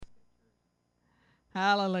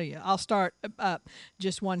Hallelujah. I'll start up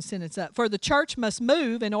just one sentence up. For the church must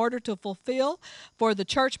move in order to fulfill, for the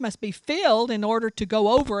church must be filled in order to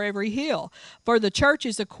go over every hill. For the church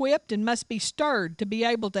is equipped and must be stirred to be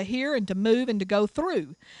able to hear and to move and to go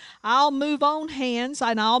through. I'll move on hands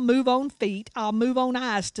and I'll move on feet. I'll move on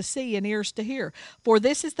eyes to see and ears to hear. For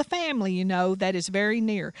this is the family, that is very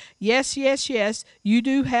near. Yes, yes, yes, you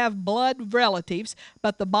do have blood relatives,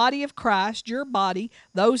 but the body of Christ, your body,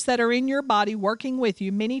 those that are in your body working with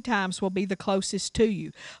you many times will be the closest to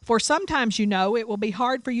you. For sometimes, it will be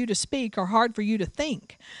hard for you to speak or hard for you to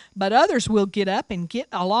think, but others will get up and get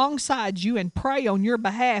alongside you and pray on your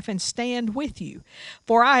behalf and stand with you.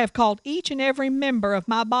 For I have called each and every member of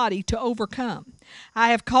my body to overcome. I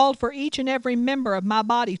have called for each and every member of my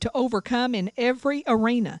body to overcome in every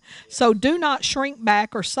arena. So do not shrink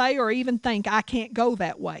back or say or even think, I can't go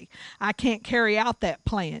that way. I can't carry out that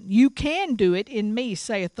plan. You can do it in me,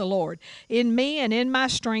 saith the Lord, in me and in my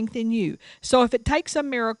strength in you. So if it takes a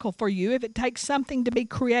miracle for you, if it takes something to be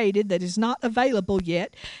created that is not available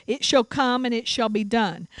yet, it shall come and it shall be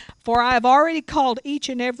done. For I have already called each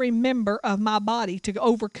and every member of my body to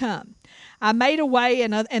overcome. I made a way,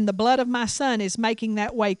 and the blood of my Son is making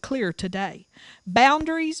that way clear today.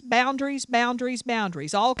 Boundaries, boundaries, boundaries,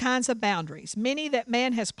 boundaries, all kinds of boundaries, many that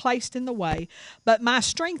man has placed in the way, but my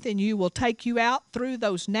strength in you will take you out through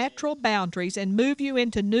those natural boundaries and move you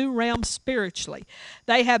into new realms spiritually.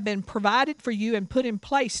 They have been provided for you and put in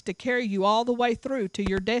place to carry you all the way through to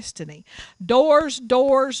your destiny. Doors,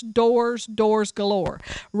 doors, doors, doors galore.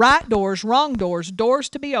 Right doors, wrong doors, doors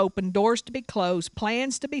to be opened, doors to be closed,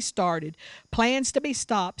 plans to be started, plans to be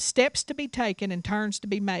stopped, steps to be taken, and turns to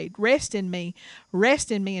be made. Rest in me,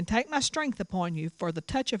 and take my strength upon you, for the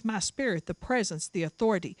touch of my spirit, the presence, the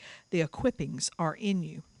authority, the equippings are in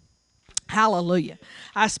you. Hallelujah.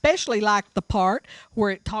 I especially like the part where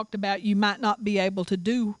it talked about you might not be able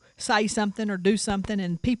to say something or do something,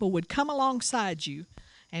 and people would come alongside you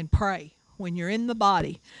and pray. When you're in the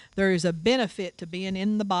body, there is a benefit to being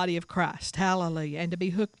in the body of Christ. Hallelujah. And to be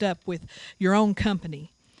hooked up with your own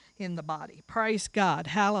company in the body. Praise God.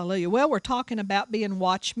 Hallelujah. Well, we're talking about being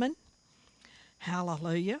watchmen.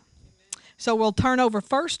 Hallelujah. So we'll turn over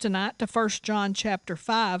first tonight to 1 John chapter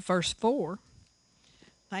 5, verse 4.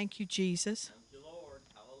 Thank you, Jesus. Thank you, Lord.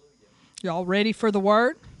 Hallelujah. Y'all ready for the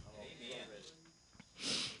word? Amen.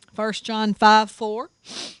 1 John 5, 4.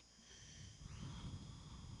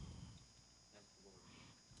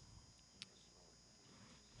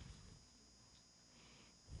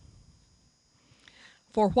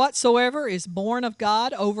 For whatsoever is born of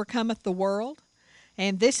God overcometh the world,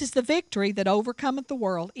 and this is the victory that overcometh the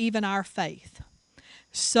world, even our faith.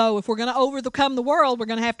 So if we're going to overcome the world, we're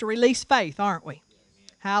going to have to release faith, aren't we?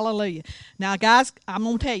 Hallelujah. Now, guys, I'm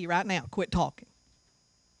going to tell you right now, quit talking,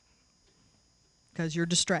 because you're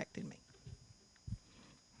distracting me.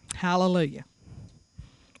 Hallelujah.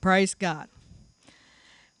 Praise God.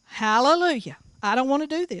 Hallelujah. I don't want to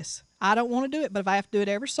do this. I don't want to do it, but if I have to do it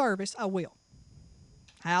every service, I will.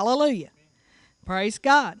 Hallelujah. Praise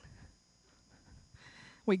God.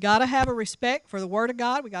 We got to have a respect for the Word of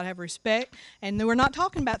God. We got to have respect. And we're not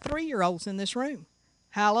talking about 3-year-olds in this room.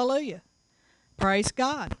 Hallelujah. Praise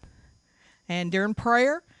God. And during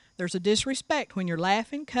prayer, there's a disrespect when you're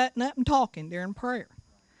laughing, cutting up, and talking during prayer.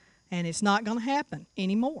 And it's not going to happen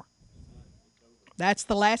anymore. That's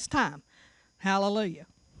the last time. Hallelujah.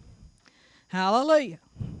 Hallelujah.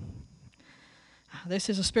 This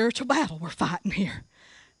is a spiritual battle we're fighting here.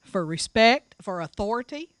 For respect, for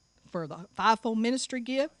authority, for the fivefold ministry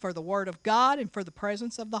gift, for the Word of God, and for the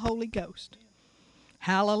presence of the Holy Ghost.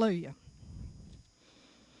 Hallelujah.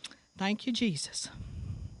 Thank you, Jesus.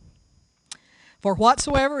 For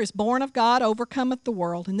whatsoever is born of God overcometh the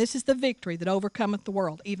world, and this is the victory that overcometh the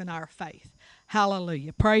world, even our faith.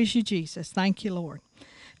 Hallelujah. Praise you, Jesus. Thank you, Lord.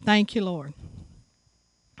 Thank you, Lord.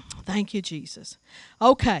 Thank you, Jesus.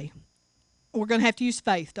 Okay. We're going to have to use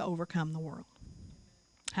faith to overcome the world.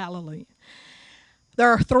 Hallelujah. There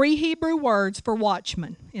are 3 Hebrew words for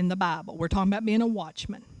watchman in the Bible. We're talking about being a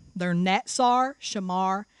watchman. They're Natsar,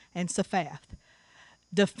 Shamar, and Sephath.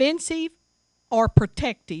 Defensive or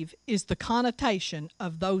protective is the connotation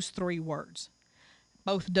of those 3 words.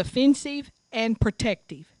 Both defensive and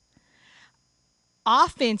protective.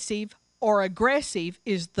 Offensive or aggressive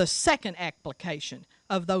is the second application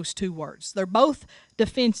of those 2 words. They're both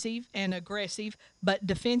defensive and aggressive, but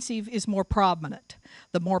defensive is more prominent,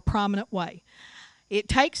 the more prominent way. It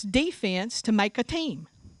takes defense to make a team.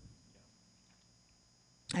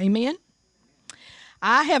 Amen?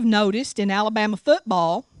 I have noticed in Alabama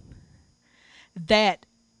football that,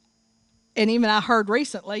 and even I heard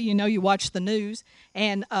recently, you watch the news,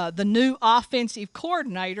 and the new offensive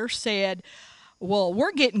coordinator said, well,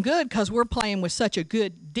 we're getting good because we're playing with such a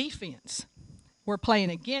good defense. We're playing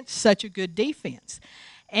against such a good defense.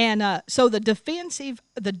 And so the defense,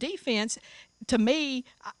 to me,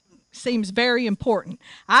 seems very important.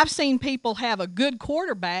 I've seen people have a good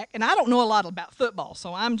quarterback, and I don't know a lot about football,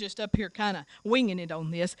 so I'm just up here kind of winging it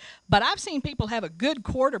on this, but I've seen people have a good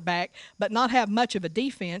quarterback but not have much of a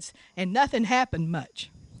defense, and nothing happened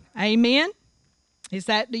much. Amen?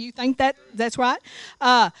 Do you think that's right?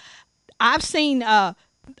 I've seen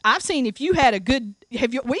if you had a good,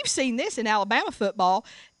 we've seen this in Alabama football,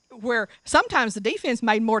 where sometimes the defense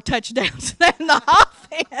made more touchdowns than the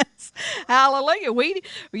offense. Hallelujah. We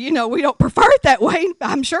don't prefer it that way.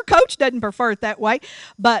 I'm sure Coach doesn't prefer it that way.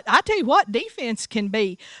 But I tell you what, defense can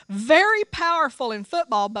be very powerful in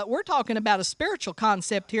football, but we're talking about a spiritual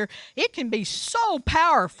concept here. It can be so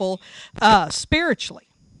powerful spiritually.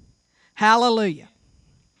 Hallelujah.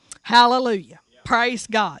 Hallelujah. Praise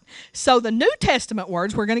God. So the New Testament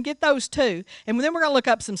words, we're going to get those too, and then we're going to look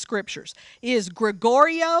up some scriptures, is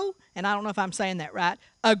Gregorio, and I don't know if I'm saying that right,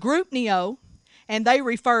 aggrupnio, and they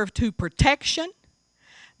refer to protection.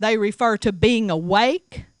 They refer to being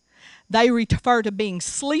awake. They refer to being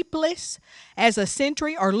sleepless as a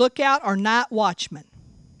sentry or lookout or night watchman.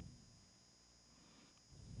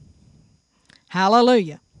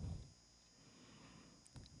 Hallelujah.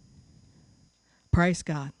 Praise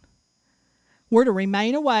God. We're to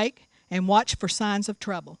remain awake and watch for signs of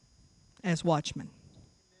trouble as watchmen.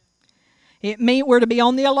 It means we're to be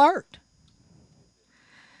on the alert.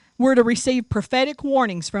 We're to receive prophetic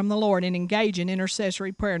warnings from the Lord and engage in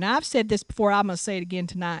intercessory prayer. Now, I've said this before, I'm going to say it again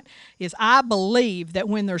tonight, is I believe that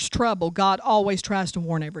when there's trouble, God always tries to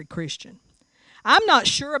warn every Christian. I'm not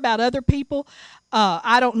sure about other people.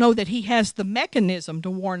 I don't know that He has the mechanism to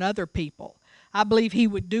warn other people. I believe He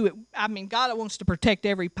would do it. I mean, God wants to protect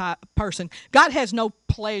every person. God has no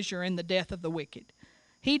pleasure in the death of the wicked.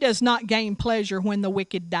 He does not gain pleasure when the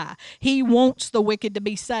wicked die. He wants the wicked to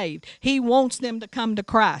be saved. He wants them to come to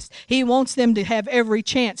Christ. He wants them to have every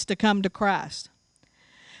chance to come to Christ.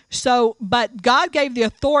 So, but God gave the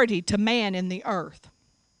authority to man in the earth.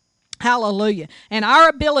 Hallelujah. And our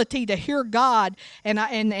ability to hear God, and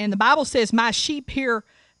the Bible says, my sheep hear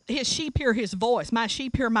His sheep hear His voice. My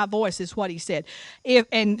sheep hear my voice is what He said.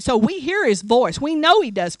 And so we hear His voice. We know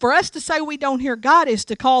He does. For us to say we don't hear God is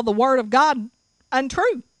to call the word of God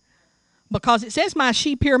untrue. Because it says my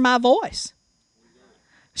sheep hear my voice.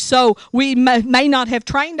 So we may not have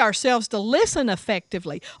trained ourselves to listen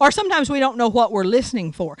effectively. Or sometimes we don't know what we're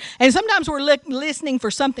listening for. And sometimes we're listening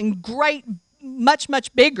for something great, much,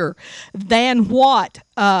 much bigger than what,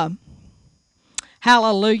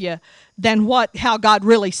 hallelujah, than how God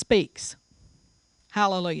really speaks.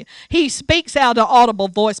 Hallelujah. He speaks out an audible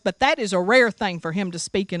voice, but that is a rare thing for Him to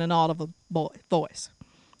speak in an audible voice.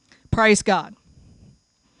 Praise God.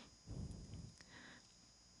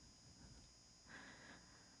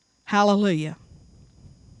 Hallelujah.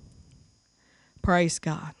 Praise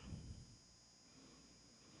God.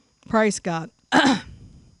 Praise God.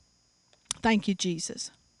 Thank you,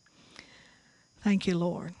 Jesus. Thank you,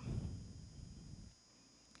 Lord.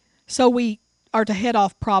 So we are to head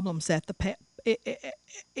off problems at the past.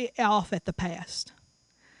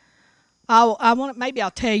 Maybe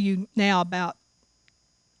I'll tell you now about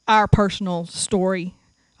our personal story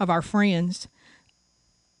of our friends.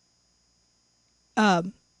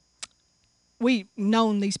 We've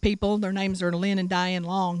known these people. Their names are Lynn and Diane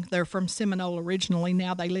Long. They're from Seminole originally.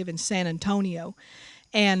 Now they live in San Antonio,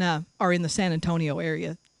 and are in the San Antonio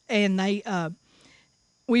area. And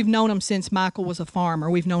we've known them since Michael was a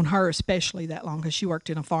farmer. We've known her especially that long because she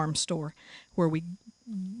worked in a farm store where we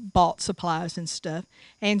bought supplies and stuff.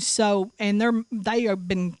 And so, they have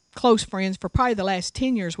been close friends for probably the last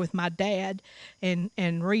 10 years with my dad and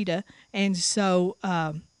Rita. And so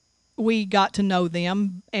we got to know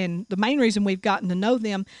them. And the main reason we've gotten to know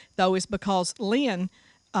them, though, is because Lynn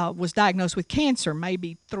was diagnosed with cancer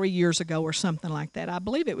maybe 3 years ago or something like that. I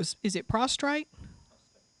believe it was, is it prostate?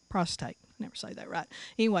 Prostate. Never say that right.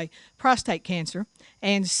 Anyway, prostate cancer.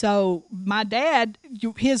 And so my dad,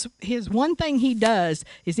 his one thing he does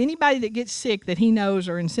is anybody that gets sick that he knows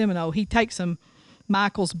or in Seminole, he takes them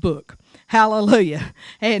Michael's book. Hallelujah.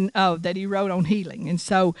 And that he wrote on healing. And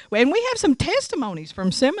so, and we have some testimonies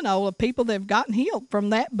from Seminole of people that have gotten healed from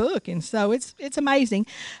that book. And so it's amazing.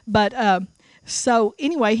 But So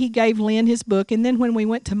anyway, he gave Lynn his book, and then when we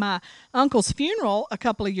went to my uncle's funeral a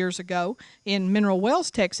couple of years ago in Mineral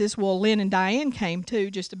Wells, Texas, well, Lynn and Diane came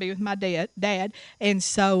too, just to be with my dad, and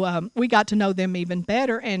so we got to know them even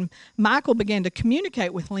better. And Michael began to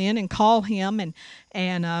communicate with Lynn and call him, and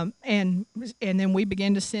then we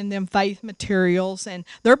began to send them faith materials. And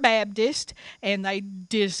they're Baptist, and they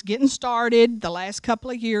just getting started the last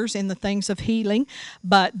couple of years in the things of healing,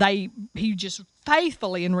 but he just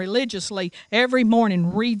faithfully and religiously every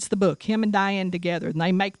morning reads the book, him and Diane together, and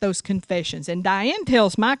they make those confessions. And Diane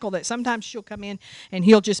tells Michael that sometimes she'll come in and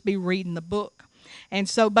he'll just be reading the book. And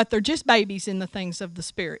so, but they're just babies in the things of the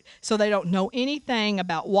Spirit. So they don't know anything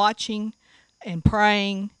about watching and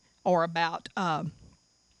praying, or about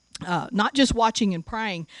not just watching and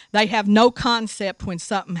praying. They have no concept when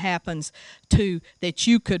something happens that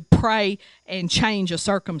you could pray and change a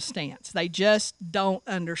circumstance. They just don't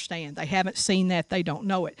understand. They haven't seen that. They don't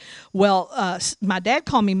know it. Well, my dad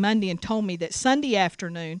called me Monday and told me that Sunday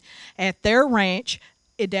afternoon at their ranch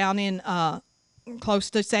down in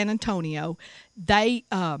close to San Antonio, they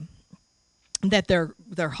that their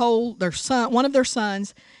son, one of their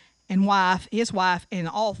sons and his wife, and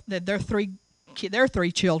all that their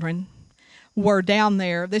three children were down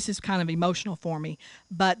there. This is kind of emotional for me,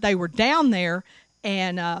 but they were down there,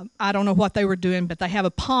 and I don't know what they were doing, but they have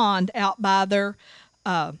a pond out by their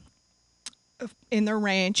in their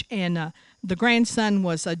ranch, and the grandson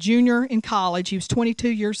was a junior in college. He was 22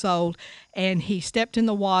 years old, and he stepped in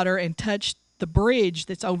the water and touched the bridge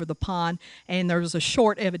that's over the pond, and there was a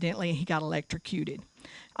short evidently, and he got electrocuted.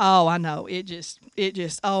 Oh, I know. It just,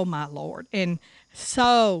 oh my Lord.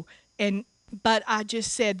 But I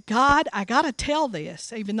just said, God, I got to tell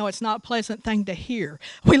this, even though it's not a pleasant thing to hear.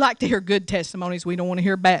 We like to hear good testimonies. We don't want to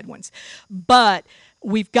hear bad ones. But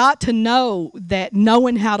we've got to know that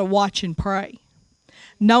knowing how to watch and pray,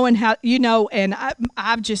 knowing how, and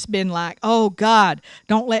I've just been like, oh, God,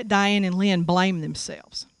 don't let Diane and Lynn blame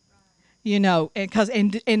themselves. And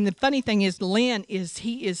the funny thing is, Lynn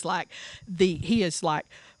he is like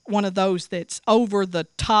one of those that's over the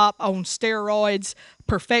top on steroids,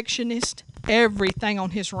 perfectionist. Everything on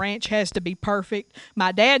his ranch has to be perfect.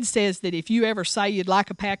 My dad says that if you ever say you'd like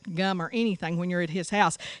a pack of gum or anything when you're at his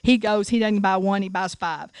house, he doesn't buy one, he buys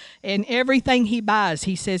 5. And everything he buys,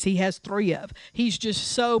 he says he has 3 of. He's just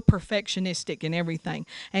so perfectionistic in everything.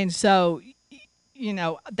 And so,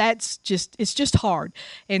 it's just hard.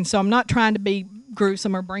 And so I'm not trying to be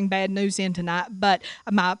gruesome or bring bad news in tonight, but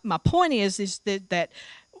my point is that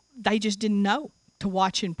they just didn't know to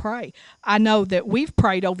watch and pray. I know that we've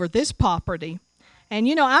prayed over this property, and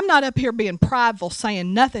I'm not up here being prideful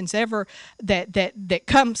saying nothing's ever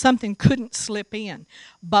something couldn't slip in,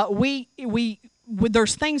 but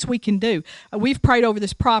there's things we can do. We've prayed over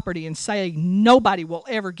this property and say nobody will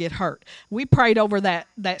ever get hurt. We prayed over that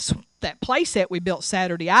place that we built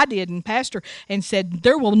Saturday. I did, and Pastor, and said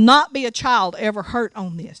there will not be a child ever hurt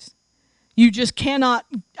on this. You just cannot,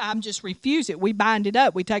 just refuse it. We bind it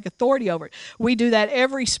up. We take authority over it. We do that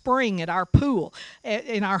every spring at our pool.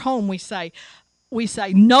 In our home, we say,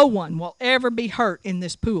 no one will ever be hurt in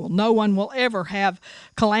this pool. No one will ever have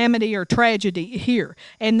calamity or tragedy here.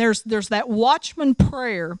 And there's that watchman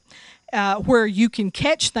prayer where you can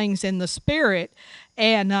catch things in the spirit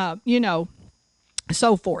and,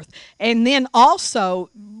 so forth. And then also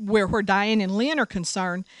where Diane and Lynn are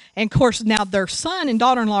concerned, and of course now their son and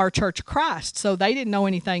daughter-in-law are Church of Christ, so they didn't know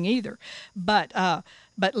anything either. But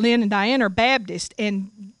Lynn and Diane are Baptist,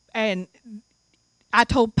 and I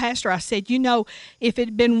told Pastor, I said, if it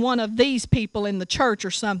had been one of these people in the church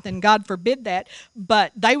or something, God forbid that,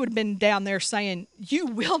 but they would have been down there saying, you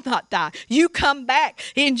will not die. You come back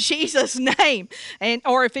in Jesus' name.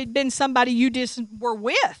 Or if it had been somebody you just were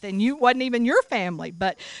with and you wasn't even your family,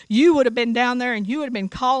 but you would have been down there and you would have been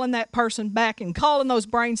calling that person back and calling those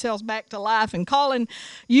brain cells back to life and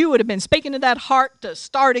you would have been speaking to that heart to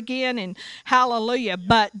start again, and hallelujah.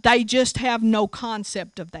 But they just have no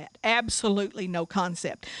concept of that. Absolutely no concept.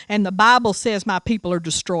 And the Bible says my people are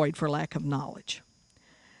destroyed for lack of knowledge.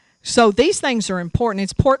 So these things are important.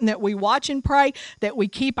 It's important that we watch and pray, that we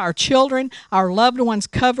keep our children, our loved ones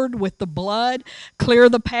covered with the blood, clear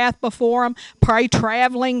the path before them, pray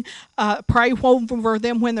traveling, pray over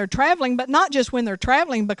them when they're traveling, but not just when they're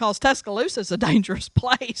traveling, because Tuscaloosa is a dangerous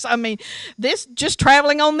place. I mean, just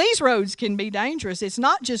traveling on these roads can be dangerous. It's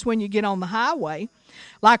not just when you get on the highway.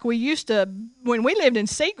 Like we used to, when we lived in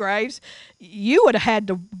Seagraves, you would have had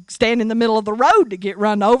to stand in the middle of the road to get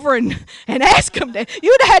run over and ask them to, you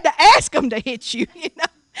would have had to ask them to hit you,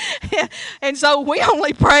 And so we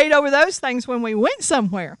only prayed over those things when we went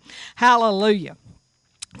somewhere. Hallelujah.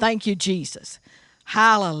 Thank you, Jesus.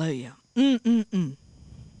 Hallelujah. Mm-mm-mm.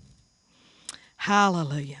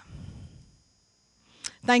 Hallelujah.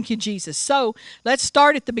 Thank you, Jesus. So let's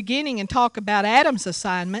start at the beginning and talk about Adam's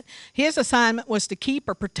assignment. His assignment was to keep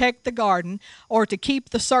or protect the garden or to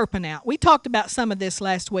keep the serpent out. We talked about some of this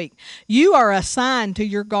last week. You are assigned to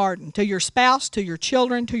your garden, to your spouse, to your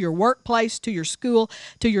children, to your workplace, to your school,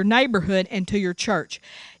 to your neighborhood, and to your church.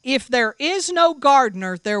 If there is no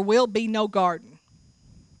gardener, there will be no garden.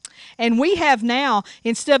 And we have now,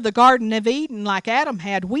 instead of the Garden of Eden like Adam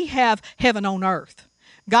had, we have heaven on earth.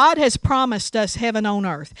 God has promised us heaven on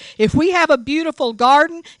earth. If we have a beautiful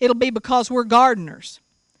garden, it'll be because we're gardeners.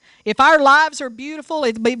 If our lives are beautiful,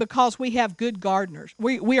 it'll be because we have good gardeners.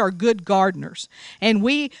 We are good gardeners. And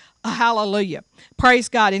hallelujah, praise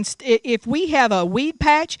God. If we have a weed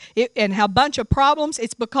patch and have a bunch of problems,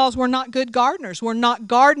 it's because we're not good gardeners. We're not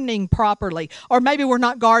gardening properly, or maybe we're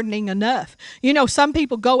not gardening enough. You know, some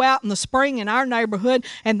people go out in the spring in our neighborhood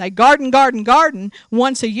and they garden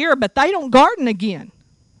once a year, but they don't garden again.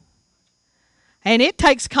 And it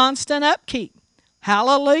takes constant upkeep.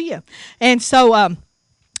 Hallelujah. And so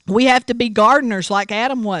we have to be gardeners like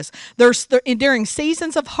Adam was. During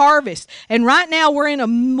seasons of harvest. And right now we're in a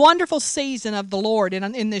wonderful season of the Lord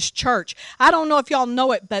in this church. I don't know if y'all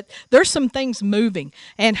know it, but there's some things moving.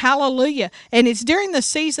 And hallelujah. And it's during the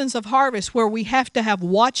seasons of harvest where we have to have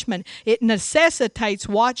watchmen. It necessitates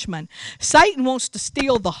watchmen. Satan wants to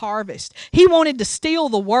steal the harvest. He wanted to steal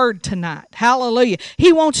the word tonight. Hallelujah.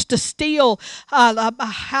 He wants to steal,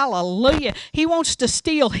 hallelujah. He wants to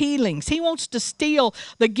steal healings. He wants to steal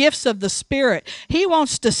the gifts of the Spirit. He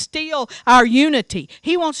wants to steal our unity.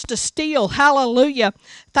 He wants to steal, hallelujah,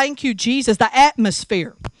 thank you, Jesus, the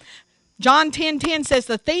atmosphere. John 10:10 says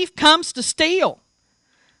the thief comes to steal.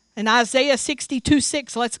 And Isaiah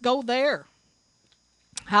 62:6, let's go there.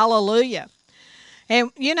 Hallelujah.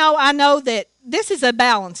 And, you know, I know that this is a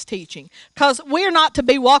balanced teaching because we're not to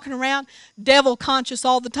be walking around devil conscious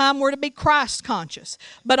all the time. We're to be Christ conscious.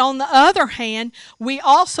 But on the other hand, we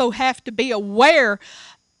also have to be aware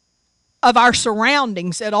of our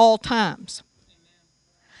surroundings at all times.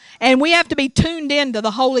 And we have to be tuned into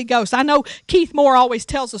the Holy Ghost. I know Keith Moore always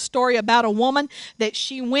tells a story about a woman that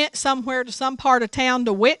she went somewhere to some part of town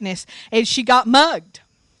to witness, and she got mugged.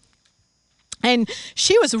 And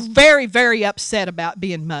she was very, very upset about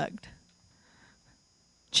being mugged.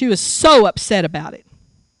 She was so upset about it.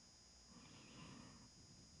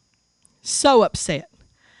 So upset.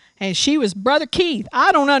 And she was, Brother Keith,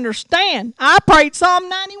 I don't understand. I prayed Psalm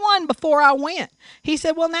 91 before I went. He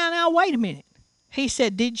said, well, now, wait a minute. He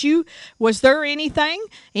said, was there anything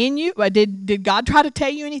in you? Did God try to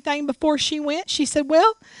tell you anything before she went? She said,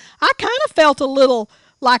 well, I kind of felt a little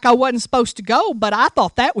like I wasn't supposed to go, but I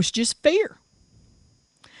thought that was just fear.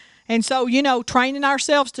 And so, you know, training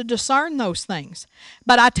ourselves to discern those things.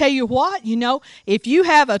 But I tell you what, you know, if you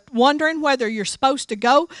have a wondering whether you're supposed to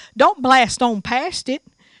go, don't blast on past it.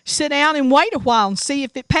 Sit down and wait a while and see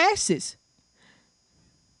if it passes.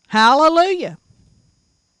 Hallelujah.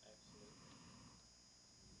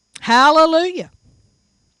 Hallelujah.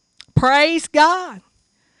 Praise God.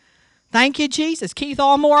 Thank you, Jesus. Keith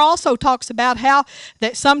Allmore also talks about how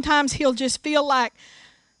that sometimes he'll just feel like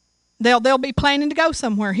they'll be planning to go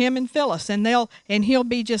somewhere, him and Phyllis, and he'll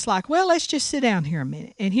be just like, well, let's just sit down here a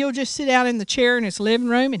minute. And he'll just sit down in the chair in his living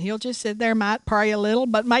room, and he'll just sit there, might pray a little,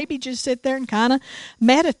 but maybe just sit there and kind of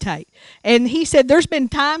meditate. And he said there's been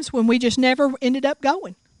times when we just never ended up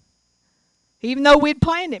going. Even though we'd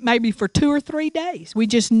planned it maybe for 2 or 3 days, we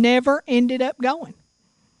just never ended up going.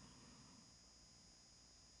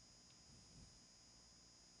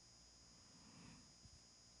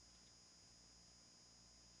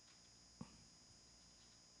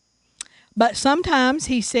 But sometimes,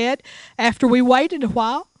 he said, after we waited a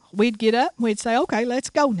while, we'd get up and we'd say, okay, let's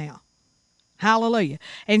go now. Hallelujah.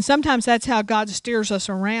 And sometimes that's how God steers us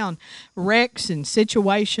around wrecks and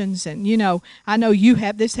situations. And, you know, I know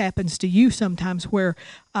this happens to you sometimes where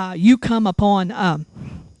you come upon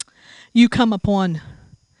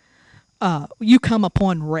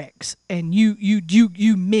wrecks and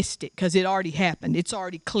you missed it because it already happened. It's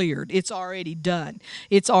already cleared. It's already done.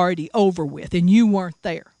 It's already over with, and you weren't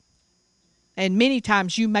there. And many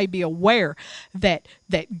times you may be aware that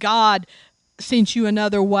God sent you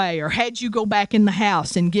another way, or had you go back in the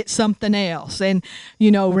house and get something else, and,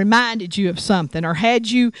 you know, reminded you of something, or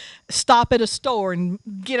had you stop at a store and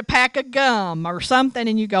get a pack of gum or something,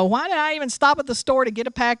 and you go, why did I even stop at the store to get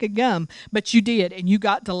a pack of gum? But you did, and you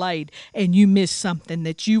got delayed, and you missed something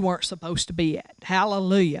that you weren't supposed to be at.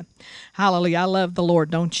 Hallelujah. Hallelujah. I love the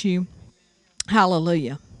Lord, don't you?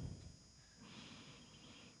 Hallelujah.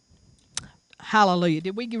 Hallelujah.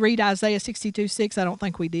 Did we read Isaiah 62:6? I don't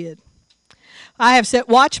think we did. I have set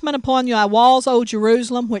watchmen upon thy walls, O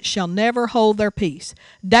Jerusalem, which shall never hold their peace,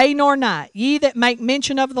 day nor night. Ye that make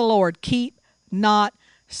mention of the Lord, keep not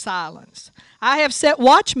silence. I have set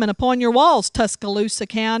watchmen upon your walls, Tuscaloosa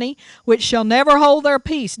County, which shall never hold their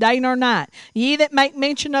peace, day nor night. Ye that make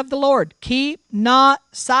mention of the Lord, keep not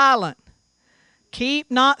silent. Keep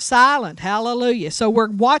not silent. Hallelujah. So we're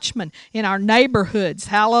watchmen in our neighborhoods.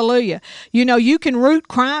 Hallelujah. You know, you can root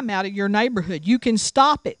crime out of your neighborhood. You can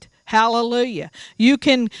stop it. Hallelujah. You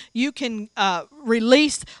can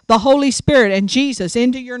release the Holy Spirit and Jesus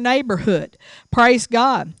into your neighborhood. Praise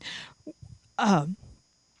God.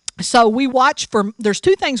 So we watch for, there's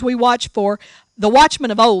two things we watch for. The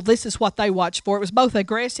watchmen of old, this is what they watched for. It was both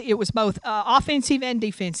aggressive, it was both offensive and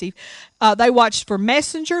defensive. They watched for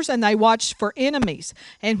messengers and they watched for enemies.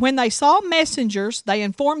 And when they saw messengers, they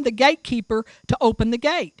informed the gatekeeper to open the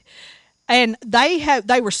gate. And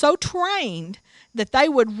they were so trained that they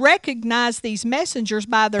would recognize these messengers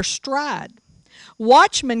by their stride.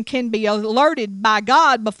 Watchmen can be alerted by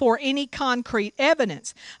God before any concrete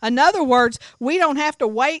evidence. In other words, we don't have to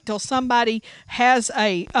wait till somebody has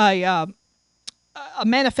a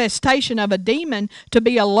manifestation of a demon to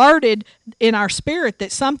be alerted in our spirit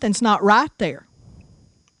that something's not right there.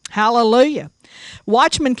 Hallelujah.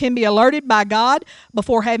 Watchmen can be alerted by God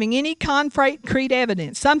before having any concrete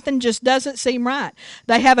evidence. Something just doesn't seem right.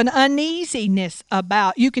 They have an uneasiness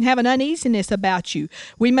about you. Can have an uneasiness about you.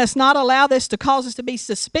 We must not allow this to cause us to be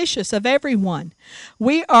suspicious of everyone.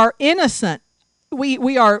 We are innocent. We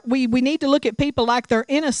need to look at people like they're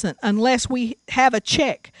innocent unless we have a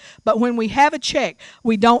check. But when we have a check,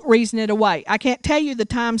 we don't reason it away. I can't tell you the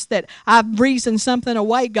times that I've reasoned something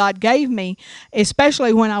away God gave me,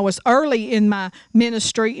 especially when I was early in my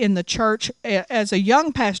ministry in the church as a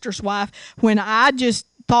young pastor's wife, when I just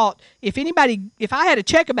thought if I had a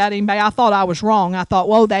check about anybody, I thought I was wrong. I thought,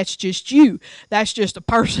 whoa, that's just you. That's just a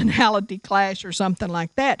personality clash or something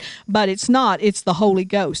like that. But it's not. It's the Holy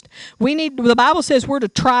Ghost. The Bible says we're to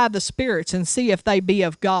try the spirits and see if they be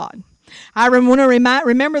of God. I want to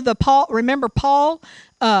remember Paul.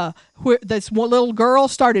 Where this little girl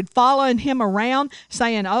started following him around,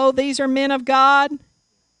 saying, "Oh, these are men of God."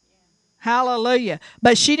 Hallelujah.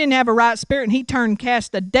 But she didn't have a right spirit, and he turned and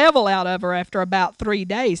cast the devil out of her after about 3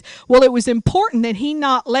 days. Well, it was important that he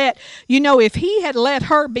not let, if he had let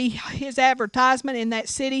her be his advertisement in that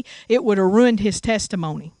city, it would have ruined his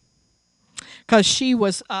testimony. Because she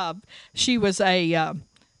was I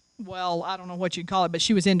don't know what you'd call it, but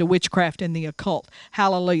she was into witchcraft and the occult.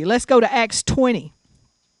 Hallelujah. Let's go to Acts 20.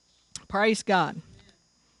 Praise God.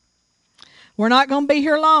 We're not going to be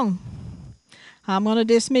here long. I'm going to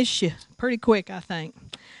dismiss you pretty quick, I think.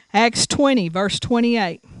 Acts 20, verse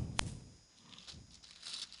 28.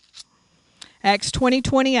 Acts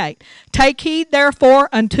 20:28. Take heed therefore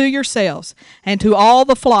unto yourselves and to all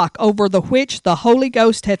the flock over the which the Holy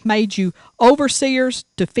Ghost hath made you overseers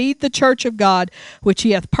to feed the church of God, which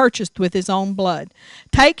he hath purchased with his own blood.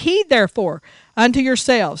 Take heed therefore unto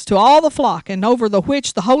yourselves, to all the flock, and over the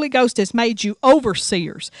which the Holy Ghost has made you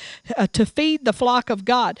overseers, to feed the flock of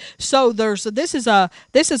God. So this is a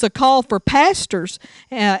call for pastors,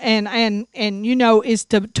 is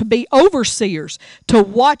to be overseers, to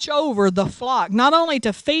watch over the flock, not only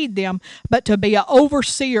to feed them, but to be an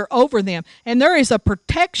overseer over them. And there is a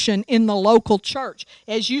protection in the local church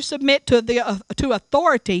as you submit to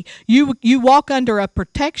authority. You walk under a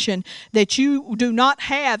protection that you do not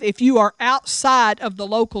have if you are outside of the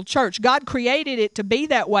local church. God created it to be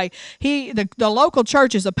that way. The local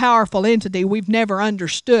church is a powerful entity we've never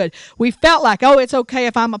understood. We felt like, it's okay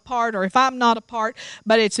if I'm a part or if I'm not a part,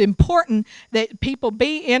 but it's important that people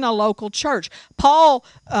be in a local church. Paul,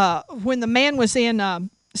 when the man was in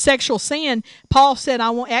sexual sin, Paul said,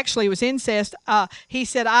 it was incest. He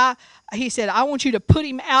said, I want you to put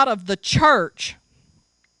him out of the church.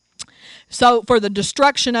 So for the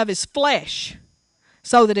destruction of his flesh,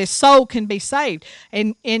 so that his soul can be saved.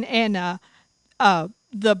 And the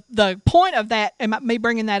point of that, and me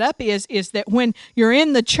bringing that up, is that when you're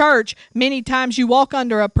in the church, many times you walk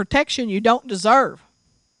under a protection you don't deserve,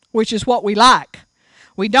 which is what we like.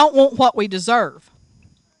 We don't want what we deserve.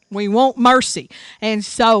 We want mercy. And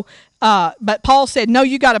so, but Paul said, no,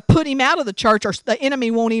 you got to put him out of the church or the enemy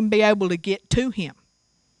won't even be able to get to him.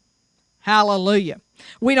 Hallelujah.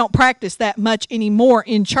 We don't practice that much anymore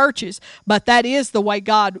in churches, but that is the way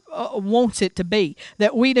God wants it to be,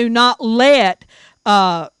 that we do not let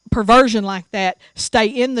perversion like that stay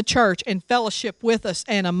in the church and fellowship with us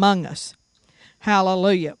and among us.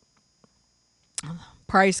 Hallelujah.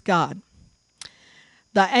 Praise God.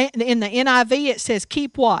 In the NIV it says,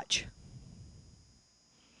 keep watch.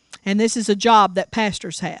 And this is a job that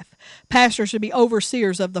pastors have. Pastors should be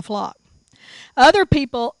overseers of the flock. Other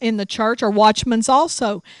people in the church are watchmen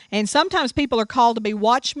also. And sometimes people are called to be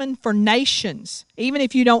watchmen for nations, even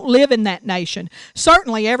if you don't live in that nation.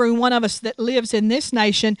 Certainly, every one of us that lives in this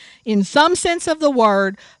nation, in some sense of the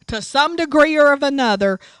word, to some degree or of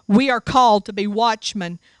another, we are called to be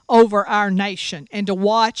watchmen over our nation and to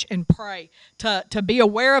watch and pray, to be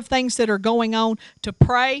aware of things that are going on, to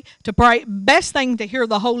pray. Best thing to hear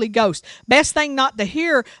the Holy Ghost. Best thing not to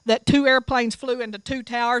hear that 2 airplanes flew into 2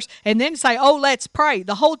 towers and then say, oh, let's pray.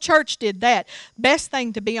 The whole church did that. Best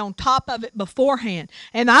thing to be on top of it beforehand.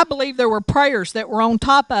 And I believe there were prayers that were on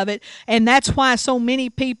top of it, and that's why so many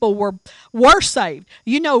people were saved.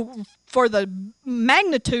 You know, for the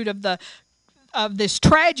magnitude of this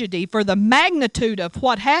tragedy, for the magnitude of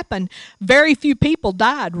what happened, very few people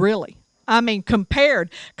died, really. I mean,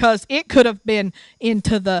 compared, because it could have been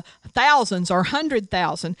into the thousands or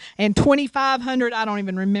 100,000 and 2,500, I don't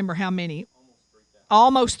even remember how many.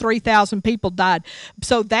 Almost 3,000 people died.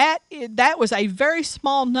 So that was a very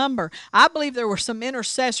small number. I believe there were some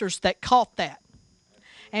intercessors that caught that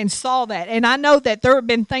and saw that. And I know that there have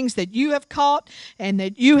been things that you have caught and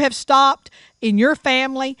that you have stopped in your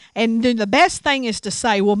family. And then the best thing is to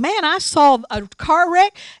say, well, man, I saw a car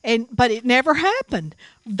wreck, but it never happened.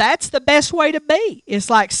 That's the best way to be. It's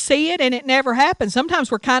like see it and it never happened. Sometimes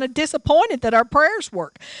we're kind of disappointed that our prayers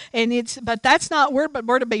work. But that's not we're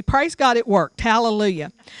to be. Praise God, it worked.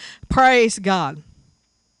 Hallelujah. Praise God.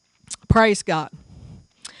 Praise God.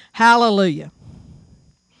 Hallelujah.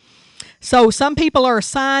 So some people are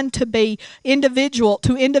assigned to be individual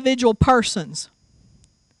persons.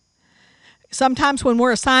 Sometimes when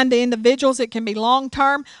we're assigned to individuals, it can be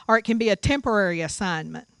long-term or it can be a temporary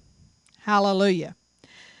assignment. Hallelujah.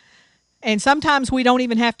 And sometimes we don't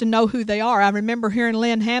even have to know who they are. I remember hearing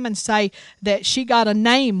Lynn Hammond say that she got a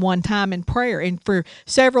name one time in prayer, and for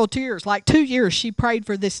several years, like 2 years, she prayed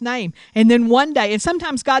for this name. And then one day, and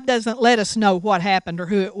sometimes God doesn't let us know what happened or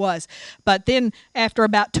who it was, but then after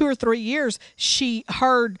about 2 or 3 years, she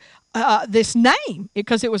heard this name,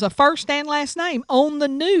 because it was a first and last name, on the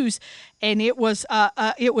news, and it was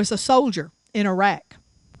a soldier in Iraq.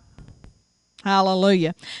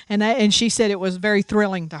 Hallelujah. And she said it was very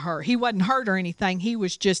thrilling to her. He wasn't hurt or anything. He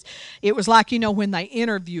was just, it was like, when they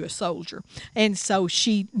interview a soldier. And so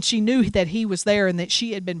she knew that he was there and that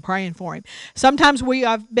she had been praying for him. Sometimes we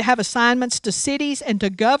have assignments to cities and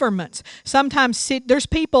to governments. Sometimes there's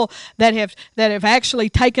people that have actually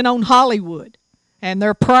taken on Hollywood, and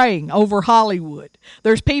they're praying over Hollywood.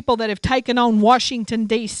 There's people that have taken on Washington,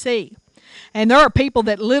 D.C., and there are people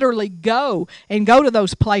that literally go to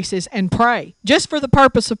those places and pray just for the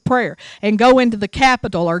purpose of prayer, and go into the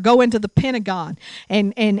Capitol or go into the Pentagon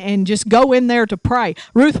and just go in there to pray.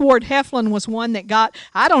 Ruth Ward Heflin was one that got,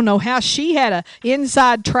 I don't know how she had an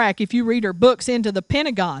inside track, if you read her books, into the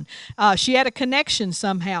Pentagon. She had a connection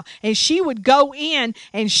somehow, and she would go in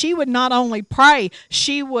and she would not only pray,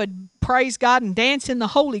 she would praise God and dance in the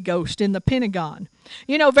Holy Ghost in the Pentagon.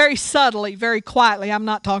 Very subtly, very quietly. I'm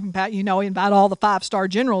not talking about, invite all the 5-star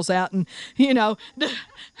generals out and,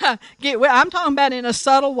 I'm talking about in a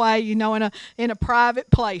subtle way, in a private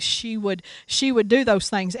place. She would do those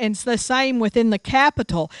things. And it's the same within the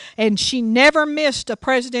Capitol. And she never missed a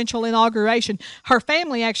presidential inauguration. Her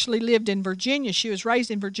family actually lived in Virginia. She was raised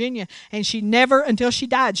in Virginia, and until she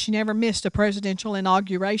died, she never missed a presidential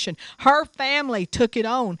inauguration. Her family took it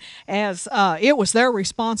on as it was their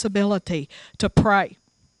responsibility to pray.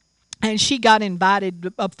 And she got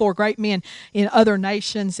invited before great men in other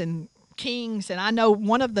nations and kings. And I know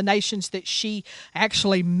one of the nations that she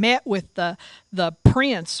actually met with the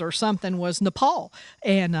prince or something was Nepal.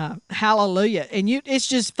 And hallelujah. And it's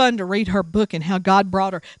just fun to read her book and how God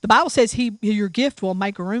brought her. The Bible says your gift will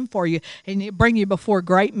make room for you and bring you before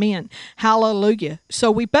great men. Hallelujah.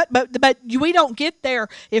 So but we don't get there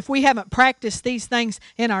if we haven't practiced these things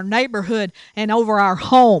in our neighborhood and over our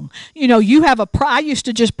home. I used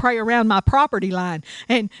to just pray around my property line,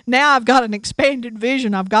 and now I've got an expanded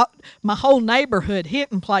vision. I've got my whole neighborhood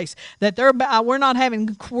hit in place that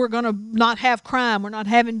we're going to not have crime. We're not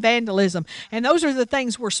having vandalism. And those are the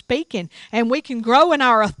things we're speaking. And we can grow in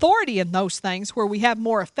our authority in those things where we have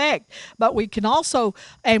more effect. But we can also,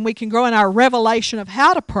 and we can grow in our revelation of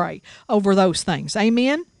how to pray over those things.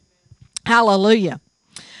 Amen? Hallelujah.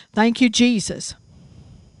 Thank you, Jesus.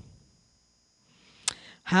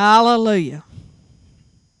 Hallelujah.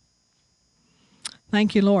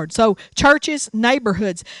 Thank you, Lord. So churches,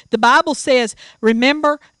 neighborhoods. The Bible says,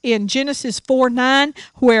 remember in Genesis 4:9,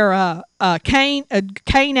 where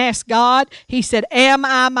Cain asked God, he said, am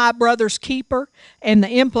I my brother's keeper? And the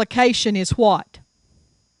implication is what?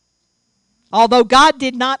 Although God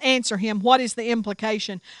did not answer him, what is the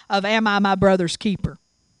implication of, am I my brother's keeper?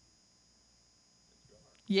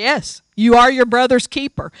 Yes, you are your brother's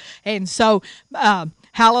keeper. And so,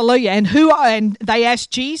 hallelujah. And they asked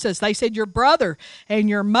Jesus, they said, your brother and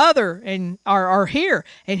your mother are here.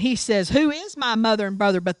 And he says, who is my mother and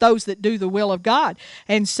brother but those that do the will of God?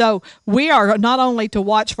 And so we are not only to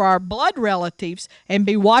watch for our blood relatives and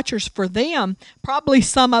be watchers for them, probably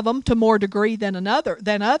some of them to more degree than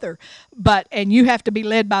other. But you have to be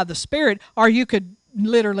led by the Spirit, or you could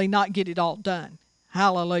literally not get it all done.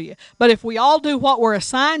 Hallelujah. But if we all do what we're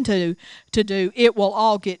assigned to do, it will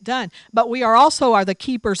all get done. But we are the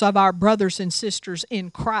keepers of our brothers and sisters in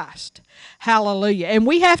Christ. Hallelujah. And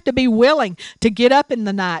we have to be willing to get up in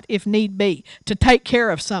the night, if need be, to take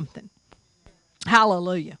care of something.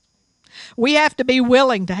 Hallelujah. We have to be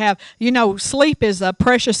willing to have, sleep is a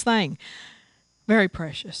precious thing. Very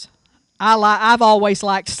precious. I've always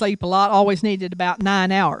liked sleep a lot, always needed about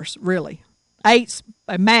 9 hours, really. 8's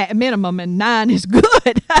a minimum, and 9 is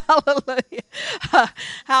good. Hallelujah.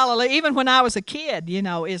 Hallelujah. Even when I was a kid,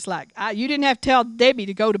 it's like you didn't have to tell Debbie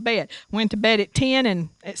to go to bed. Went to bed at 10, and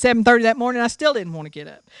at 7:30 that morning I still didn't want to get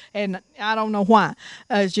up. And I don't know why.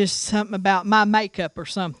 It's just something about my makeup or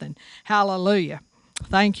something. Hallelujah.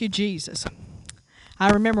 Thank you, Jesus.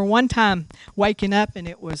 I remember one time waking up, and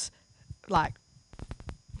it was like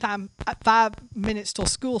 5 minutes till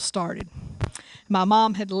school started. My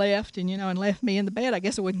mom had left, and left me in the bed. I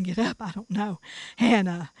guess I wouldn't get up. I don't know.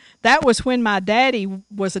 And that was when my daddy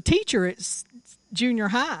was a teacher at junior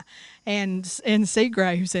high and in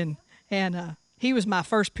Seagraves, and he was my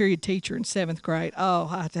first period teacher in 7th grade. Oh,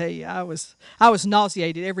 I tell you, I was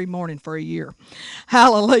nauseated every morning for a year.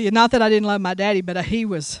 Hallelujah. Not that I didn't love my daddy, but he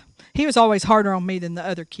was always harder on me than the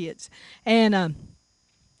other kids. And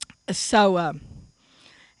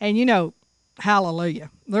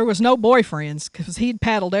hallelujah. There was no boyfriends because he'd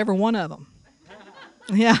paddled every one of them.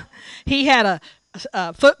 Yeah. He had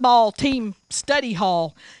a football team study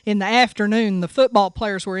hall in the afternoon. The football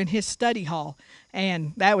players were in his study hall,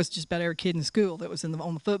 and that was just about every kid in school that was on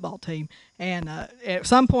the football team. And at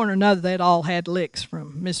some point or another, they'd all had licks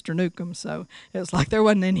from Mr. Newcomb, so it was like there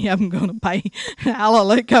wasn't any of them going to pay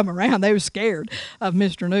hallelujah come around. They were scared of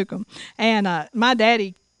Mr. Newcomb. And my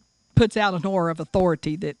daddy puts out an aura of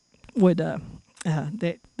authority that would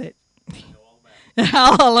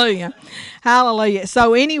hallelujah, hallelujah.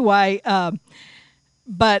 So anyway,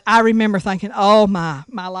 but I remember thinking, oh my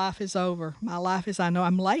life is over. My life is, I know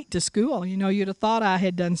I'm late to school. You'd have thought I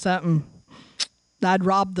had done something. I'd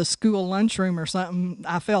robbed the school lunchroom or something.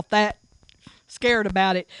 I felt that scared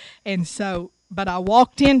about it, and so. But I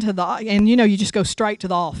walked into and you just go straight to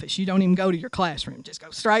the office. You don't even go to your classroom. Just go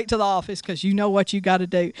straight to the office because you know what you got to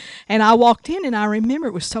do. And I walked in, and I remember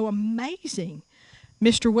it was so amazing.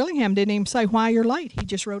 Mr. Willingham didn't even say why you're late. He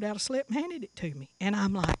just wrote out a slip and handed it to me. And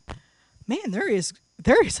I'm like, man, there is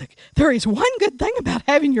one good thing about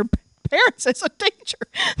having your parents as a teacher.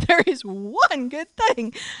 There is one good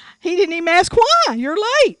thing. He didn't even ask why you're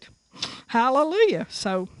late. Hallelujah.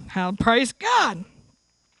 So, praise God.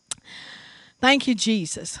 Thank you,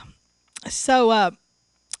 Jesus. So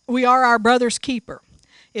we are our brother's keeper.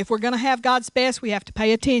 If we're going to have God's best, we have to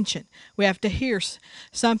pay attention. We have to hear.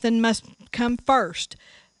 Something must come first,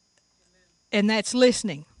 and that's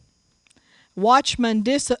listening. Watchmen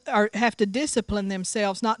have to discipline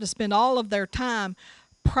themselves not to spend all of their time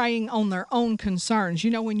praying on their own concerns.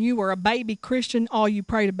 When you were a baby Christian, all you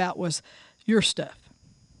prayed about was your stuff.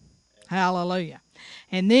 Hallelujah.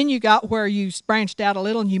 And then you got where you branched out a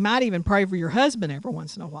little, and you might even pray for your husband every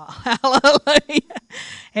once in a while. Hallelujah.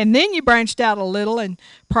 And then you branched out a little and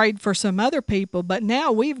prayed for some other people. But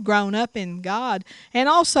now we've grown up in God, and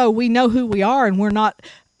also we know who we are, and we're not,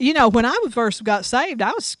 when I first got saved,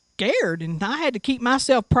 I was scared, and I had to keep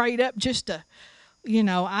myself prayed up just to,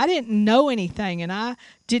 I didn't know anything, and I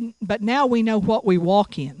didn't, but now we know what we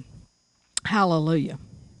walk in. Hallelujah.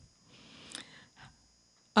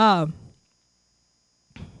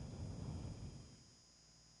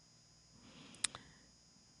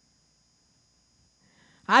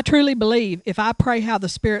 I truly believe if I pray how the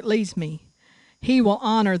Spirit leads me, He will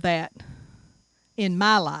honor that in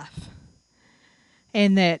my life.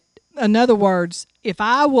 And that, in other words, if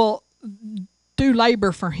I will do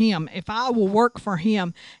labor for Him, if I will work for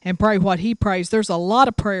Him and pray what He prays, there's a lot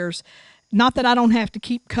of prayers, not that I don't have to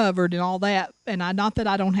keep covered and all that, and not that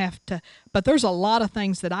I don't have to, but there's a lot of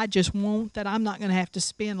things that I just want that I'm not going to have to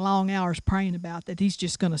spend long hours praying about, that He's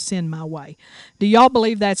just going to send my way. Do y'all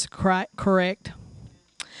believe that's correct?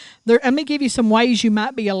 Let me give you some ways you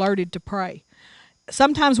might be alerted to pray.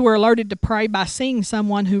 Sometimes we're alerted to pray by seeing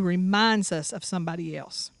someone who reminds us of somebody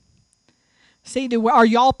else. See, are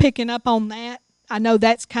y'all picking up on that? I know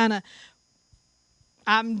that's kind of,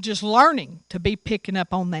 I'm just learning to be picking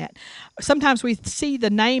up on that. Sometimes we see the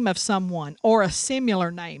name of someone or a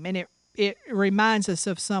similar name, and it reminds us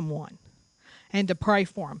of someone and to pray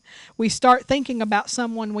for them. We start thinking about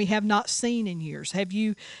someone we have not seen in years. Have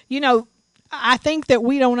you, I think that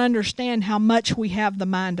we don't understand how much we have the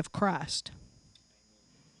mind of Christ.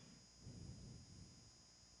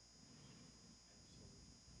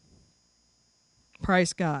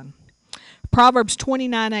 Praise God. Proverbs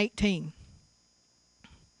 29:18.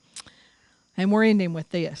 And we're ending with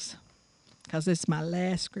this because it's my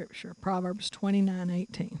last scripture. Proverbs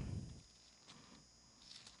 29:18.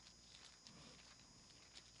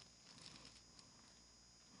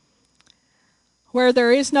 Where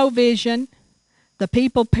there is no vision, the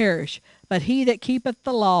people perish, but he that keepeth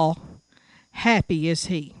the law, happy is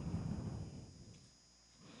he.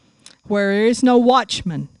 Where there is no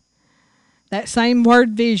watchman, that same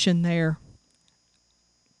word vision there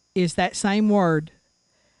is that same word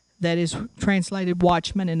that is translated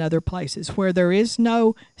watchman in other places. Where there is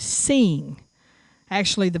no seeing,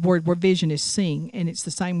 actually the word vision is seeing, and it's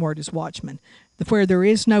the same word as watchman. Where there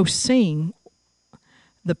is no seeing,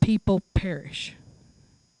 the people perish.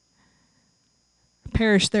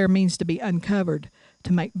 Perish there means to be uncovered,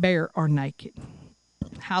 to make bare or naked.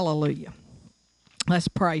 Hallelujah. Let's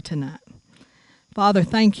pray tonight. Father,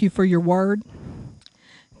 thank you for your word.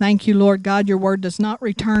 Thank you, Lord God, your word does not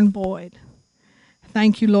return void.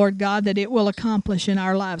 Thank you, Lord God, that it will accomplish in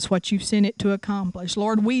our lives what you've sent it to accomplish.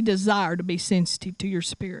 Lord, we desire to be sensitive to your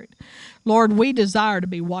spirit. Lord, we desire to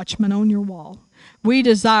be watchmen on your wall. We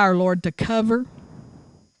desire, Lord, to cover.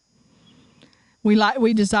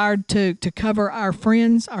 We desire to cover our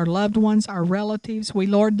friends, our loved ones, our relatives. We,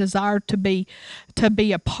 Lord, desire to be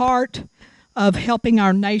a part of helping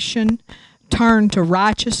our nation turn to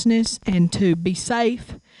righteousness and to be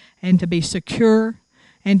safe and to be secure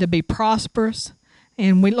and to be prosperous.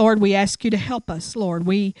 And Lord, we ask you to help us, Lord.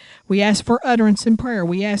 We ask for utterance in prayer.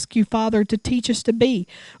 We ask you, Father, to teach us to be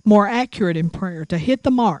more accurate in prayer, to hit the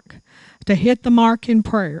mark in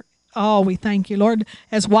prayer. Oh, we thank you, Lord.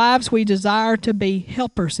 As wives, we desire to be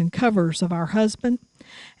helpers and coverers of our husband.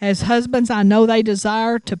 As husbands, I know they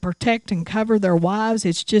desire to protect and cover their wives.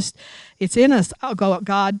 It's in us,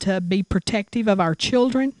 God, to be protective of our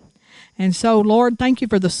children. And so, Lord, thank you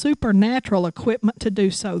for the supernatural equipment to do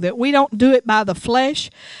so, that we don't do it by the flesh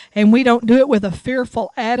and we don't do it with a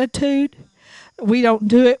fearful attitude. We don't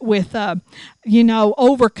do it with,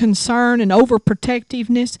 over concern and over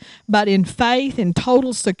protectiveness, but in faith and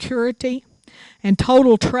total security and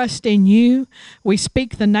total trust in you. We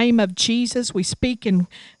speak the name of Jesus. We speak and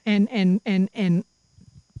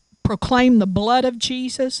proclaim the blood of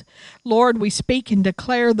Jesus. Lord, we speak and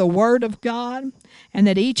declare the word of God, and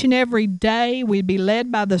that each and every day we be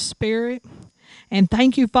led by the Spirit. And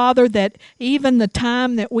thank you, Father, that even the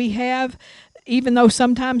time that we have, even though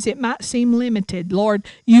sometimes it might seem limited, Lord,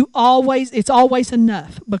 it's always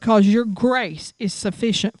enough, because your grace is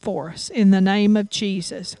sufficient for us in the name of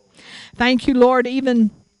Jesus. Thank you, Lord,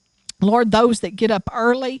 even, Lord, those that get up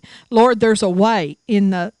early, Lord, there's a way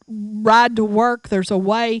in the ride to work. There's a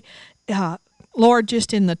way, Lord,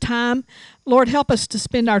 just in the time. Lord, help us to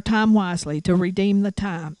spend our time wisely, to redeem the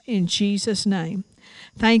time, in Jesus' name.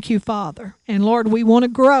 Thank you, Father. And Lord, we want to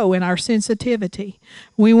grow in our sensitivity.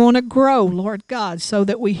 We want to grow, Lord God, so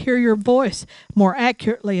that we hear your voice more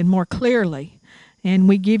accurately and more clearly. And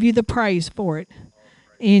we give you the praise for it.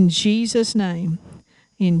 In Jesus' name.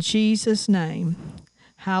 In Jesus' name.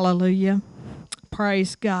 Hallelujah.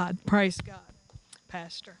 Praise God. Praise God.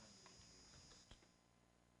 Pastor.